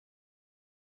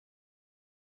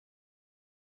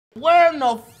Where in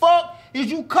the fuck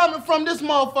is you coming from this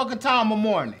motherfucking time of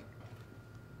morning?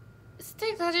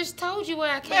 Sticks, I just told you where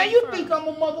I came from. Man, you think I'm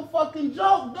a motherfucking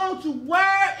joke, don't you?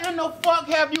 Where in the fuck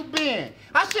have you been?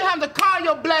 I should have to call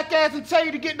your black ass and tell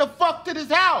you to get the fuck to this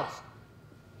house.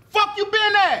 Fuck you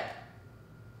been at?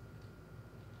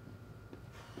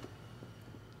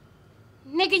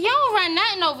 Nigga, you don't run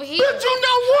nothing over here. Bitch, you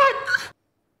know what?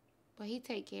 But he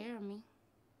take care of me,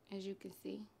 as you can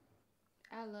see.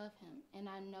 I love him, and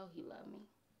I know he love me.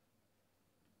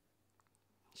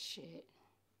 Shit.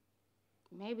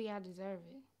 Maybe I deserve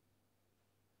it.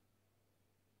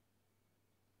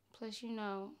 Plus, you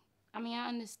know, I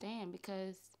understand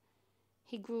because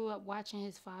he grew up watching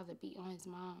his father beat on his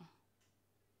mom.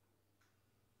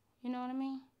 You know what I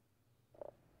mean?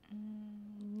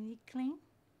 You clean?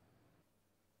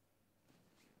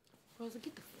 Rosa,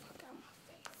 get the